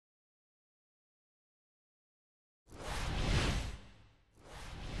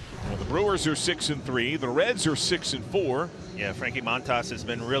Brewers are 6-3. The Reds are 6-4. Yeah, Frankie Montas has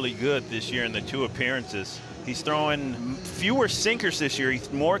been really good this year in the 2 appearances. He's throwing fewer sinkers this year.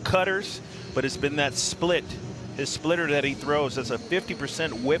 He's more cutters, but it's been that split. His splitter that he throws has a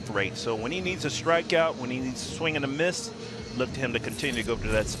 50% whip rate. So when he needs a strikeout, when he needs to swing and a miss, look to him to continue to go to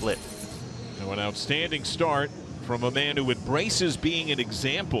that split. Now an outstanding start from a man who embraces being an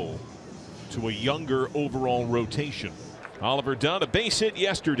example to a younger overall rotation. Oliver Dunn, a base hit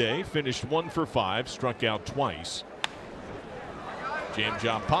yesterday, finished 1 for 5, struck out twice. Jam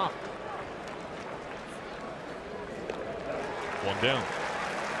job pop. 1 down.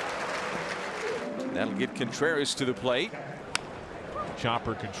 That'll get Contreras to the plate.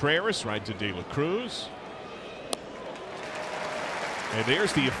 Chopper Contreras right to De La Cruz. And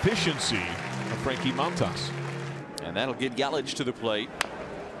there's the efficiency of Frankie Montas. And that'll get Yelich to the plate.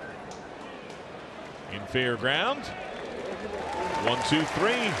 In fair ground.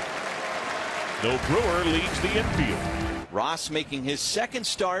 1-2-3. No Brewer leads the infield. Ross making his 2nd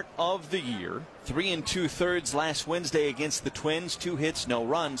start of the year. 3 2/3 last Wednesday against the Twins. 2 hits, no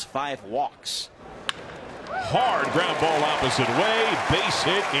runs, 5 walks. Hard ground ball opposite way. Base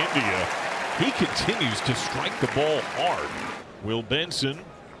hit India. He continues to strike the ball hard. Will Benson,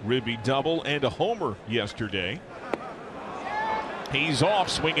 ribby double and a homer yesterday. He's off,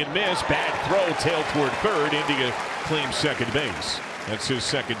 swing and miss. Bad throw, tail toward third. India claims second base. That's his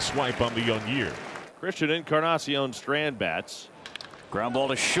 2nd swipe on the young year. Christian Encarnacion Strand bats. Ground ball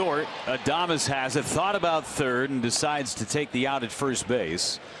to short. Adames has it, thought about third, and decides to take the out at first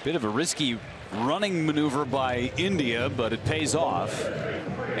base. Bit of a risky running maneuver by India, but it pays off.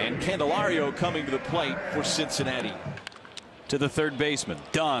 And Candelario coming to the plate for Cincinnati. To the third baseman.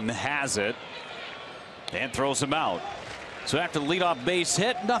 Dunn has it and throws him out. So after the leadoff base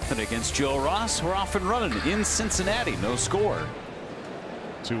hit, nothing against Joe Ross. We're off and running in Cincinnati. No score.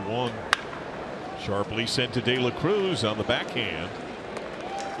 2-1. Sharply sent to De La Cruz on the backhand.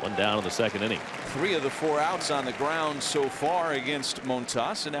 1 down in the 2nd inning. 3 of the 4 outs on the ground so far against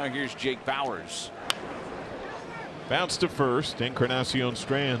Montas. And now here's Jake Bauers. Bounce to first. Encarnacion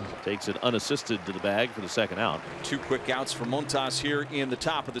Strand takes it unassisted to the bag for the 2nd out. 2 quick outs for Montas here in the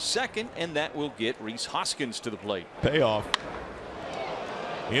top of the 2nd, and that will get Rhys Hoskins to the plate. Payoff.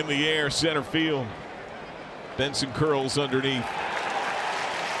 In the air, center field. Benson curls underneath.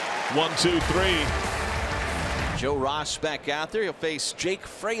 1-2-3. Joe Ross back out there. He'll face Jake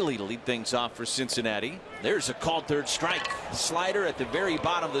Fraley to lead things off for Cincinnati. There's a called third strike. Slider at the very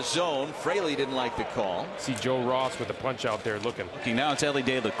bottom of the zone. Fraley didn't like the call. See Joe Ross with the punch out there looking. Okay, now it's Ellie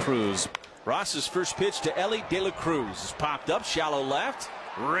De La Cruz. Ross's first pitch to Ellie De La Cruz is popped up, shallow left.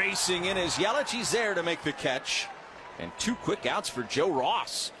 Racing in is Yelich. He's there to make the catch. And 2 quick outs for Joe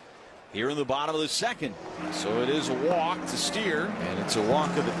Ross here in the bottom of the 2nd. So it is a walk to Steer, and it's a walk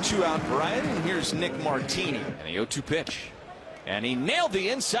of the 2-out variety. And here's Nick Martini, and the 0-2 pitch. And he nailed the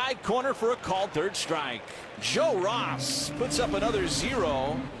inside corner for a called third strike. Joe Ross puts up another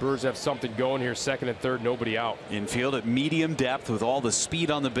 0. Brewers have something going here, 2nd and 3rd, nobody out. Infield at medium depth with all the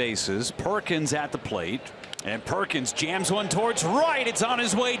speed on the bases. Perkins at the plate. And Perkins jams one towards right. It's on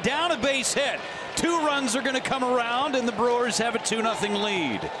his way down, a base hit. 2 runs are going to come around, and the Brewers have a 2-0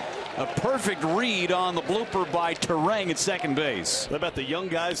 lead. A perfect read on the blooper by Terang at second base. How about the young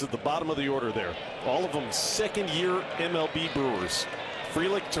guys at the bottom of the order there? All of them second-year MLB Brewers.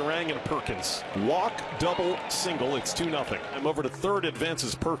 Frelick, Terang, and Perkins. Walk, double, single. It's 2-0. I'm over to third,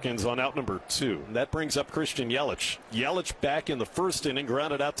 advances Perkins on out number 2. That brings up Christian Yelich. Yelich back in the first inning,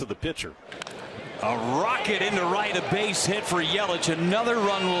 grounded out to the pitcher. A rocket into right, a base hit for Yelich. Another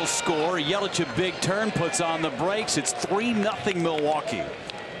run will score. Yelich a big turn, puts on the brakes. It's 3-0 Milwaukee.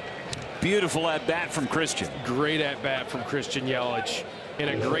 Beautiful at bat from Christian. Great at bat from Christian Yelich. And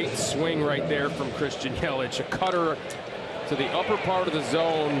a great swing right there from Christian Yelich. A cutter to the upper part of the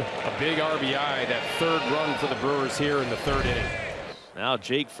zone. A big RBI. That 3rd run for the Brewers here in the 3rd inning. Now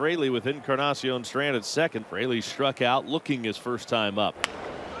Jake Fraley with Encarnacion Strand at 2nd. Fraley struck out, looking his first time up.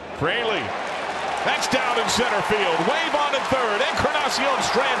 Fraley. That's down in center field. Wave on at 3rd. Encarnacion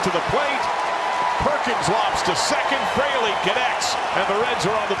Strand to the plate. Perkins lobs to 2nd. Fraley connects, and the Reds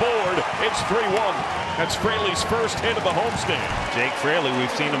are on the board. It's 3-1. That's Fraley's first hit of the homestand. Jake Fraley,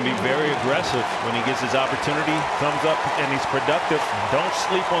 we've seen him be very aggressive when he gets his opportunity, comes up, and he's productive. Don't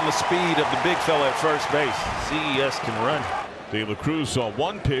sleep on the speed of the big fella at first base. CES can run. De La Cruz saw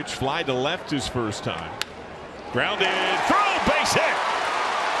 1 pitch fly to left his first time. Grounded through, base hit.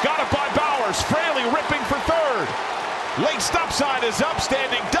 Got it by Bauers. Fraley ripping for 3rd. Late stop sign is up,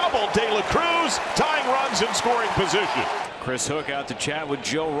 standing double. De La Cruz tying runs in scoring position. Chris Hook out to chat with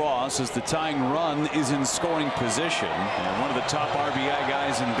Joe Ross as the tying run is in scoring position. And one of the top RBI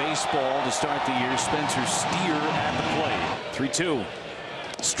guys in baseball to start the year, Spencer Steer at the plate. 3-2.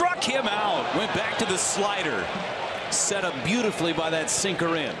 Struck him out. Went back to the slider. Set up beautifully by that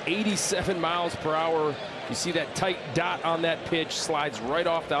sinker in. 87 miles per hour. You see that tight dot on that pitch, slides right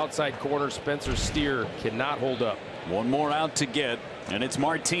off the outside corner. Spencer Steer cannot hold up. One more out to get, and it's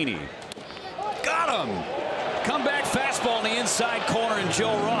Martini. Got him. Comeback fastball in the inside corner, and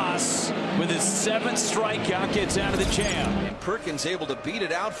Joe Ross with his 7th strikeout gets out of the jam. And Perkins able to beat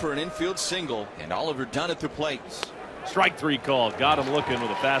it out for an infield single, and Oliver Dunn at the plate. Strike 3 call. Got him looking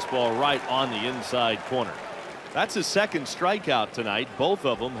with a fastball right on the inside corner. That's his 2nd strikeout tonight. Both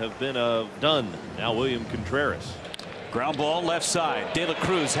of them have been Dunn. Now William Contreras. Ground ball left side. De La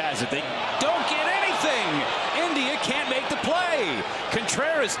Cruz has it. They don't get anything. India can't make the play.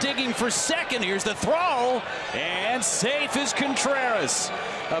 Contreras digging for second. Here's the throw. And safe is Contreras.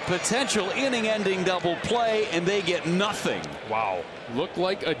 A potential inning-ending double play, and they get nothing. Wow. Looked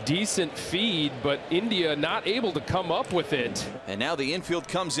like a decent feed, but India not able to come up with it. And now the infield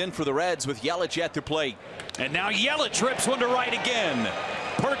comes in for the Reds with Yelich at the plate. And now Yelich rips one to right again.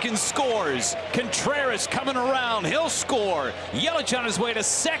 Perkins scores. Contreras coming around. He'll score. Yelich on his way to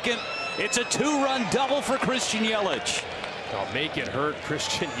second. It's a 2-run double for Christian Yelich. Oh, make it hurt,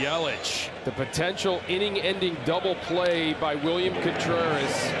 Christian Yelich. The potential inning-ending double play by William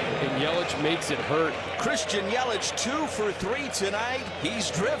Contreras, and Yelich makes it hurt. Christian Yelich 2 for 3 tonight.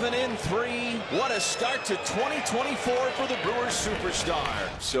 He's driven in 3. What a start to 2024 for the Brewers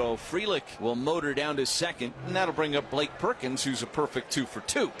superstar. So Frelick will motor down to second, and that'll bring up Blake Perkins, who's a perfect 2 for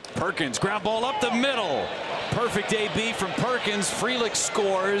 2. Perkins ground ball up the middle. Perfect AB from Perkins. Frelick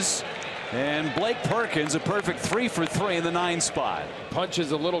scores. And Blake Perkins a perfect 3 for 3 in the 9 spot.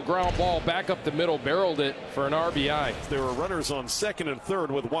 Punches a little ground ball back up the middle, barreled it for an RBI. There were runners on second and third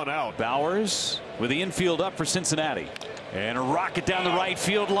with 1 out. Bowers with the infield up for Cincinnati. And a rocket down the right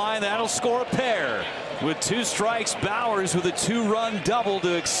field line. That'll score a pair. With 2 strikes, Bowers with a 2-run double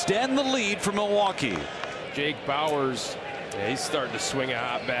to extend the lead for Milwaukee. Jake Bowers, he's starting to swing a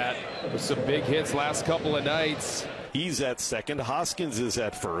hot bat with some big hits last couple of nights. He's at second. Hoskins is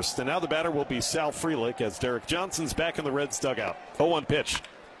at first. And now the batter will be Sal Frelick as Derek Johnson's back in the Reds dugout. 0-1 pitch.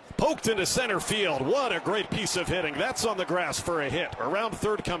 Poked into center field. What a great piece of hitting. That's on the grass for a hit. Around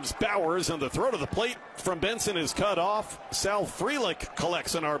third comes Bowers, and the throw to the plate from Benson is cut off. Sal Frelick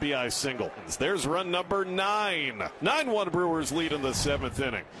collects an RBI single. There's run number 9. 9-1 Brewers lead in the 7th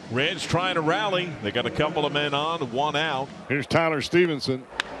inning. Reds trying to rally. They got a couple of men on, 1 out. Here's Tyler Stevenson.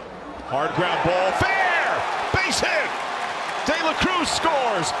 Hard ground ball. Fair! Base hit! De La Cruz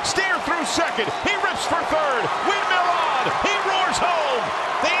scores. Steer through second. He rips for third. Windmill on. He roars home.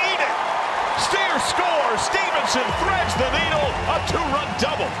 They eat it. Steer scores. Stevenson threads the needle. A 2-run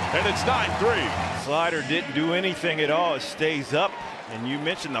double. And it's 9-3. Slider didn't do anything at all. It stays up. And you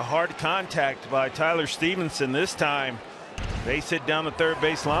mentioned the hard contact by Tyler Stevenson this time. Base hit down the third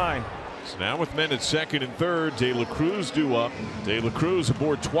base line. So now with men at second and third, De La Cruz due up. De La Cruz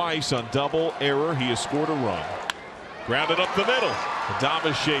aboard twice on double error. He has scored a run. Grounded up the middle.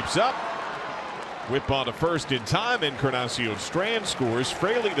 Adames shapes up. Whip on to first in time. Encarnacion Strand scores.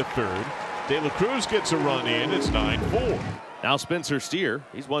 Fraley to third. De La Cruz gets a run in. It's 9-4. Now Spencer Steer.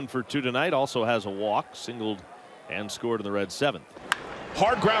 He's 1 for 2 tonight. Also has a walk, singled, and scored in the Reds' 7th.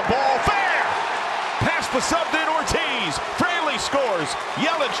 Hard ground ball. Fair! Past the subbed in Ortiz. Fraley scores.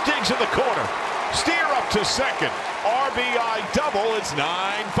 Yelich digs in the corner. Steer up to second. RBI double. It's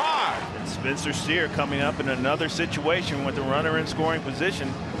 9-5. And Spencer Steer coming up in another situation with the runner in scoring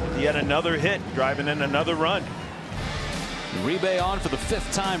position. He had another hit, driving in another run. Uribe on for the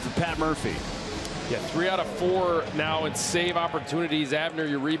 5th time for Pat Murphy. Yeah, 3 out of 4 now in save opportunities. Abner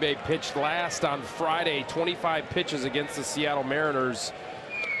Uribe pitched last on Friday. 25 pitches against the Seattle Mariners.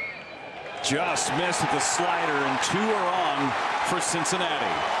 Just missed with the slider, and 2 are on for Cincinnati.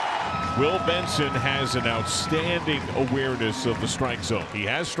 Will Benson has an outstanding awareness of the strike zone. He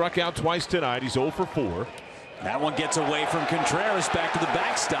has struck out twice tonight. He's 0 for 4. That one gets away from Contreras back to the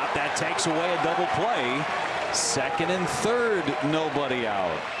backstop. That takes away a double play. Second and third, nobody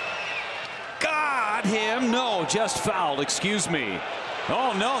out. Got him. No, just fouled. Excuse me.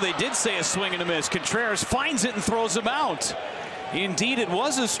 Oh, no, they did say a swing and a miss. Contreras finds it and throws him out. Indeed, it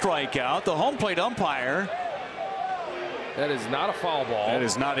was a strikeout. The home plate umpire. That is not a foul ball. That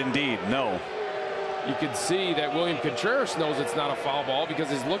is not indeed, no. You can see that William Contreras knows it's not a foul ball because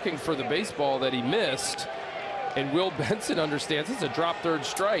he's looking for the baseball that he missed. And Will Benson understands it's a drop third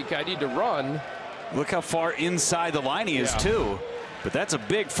strike. I need to run. Look how far inside the line he is, too. But that's a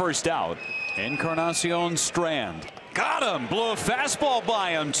big first out. Encarnacion Strand. Got him. Blew a fastball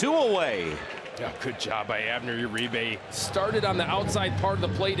by him. 2 away. Yeah, good job by Abner Uribe. Started on the outside part of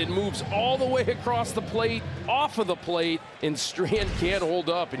the plate and moves all the way across the plate, off of the plate, and Strand can't hold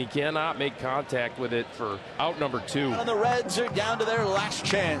up, and he cannot make contact with it for out number 2. And the Reds are down to their last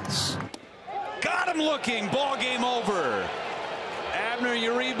chance. Got him looking. Ball game over. Abner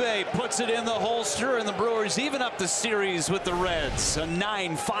Uribe puts it in the holster, and the Brewers even up the series with the Reds. A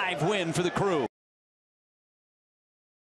 9-5 win for the Crew.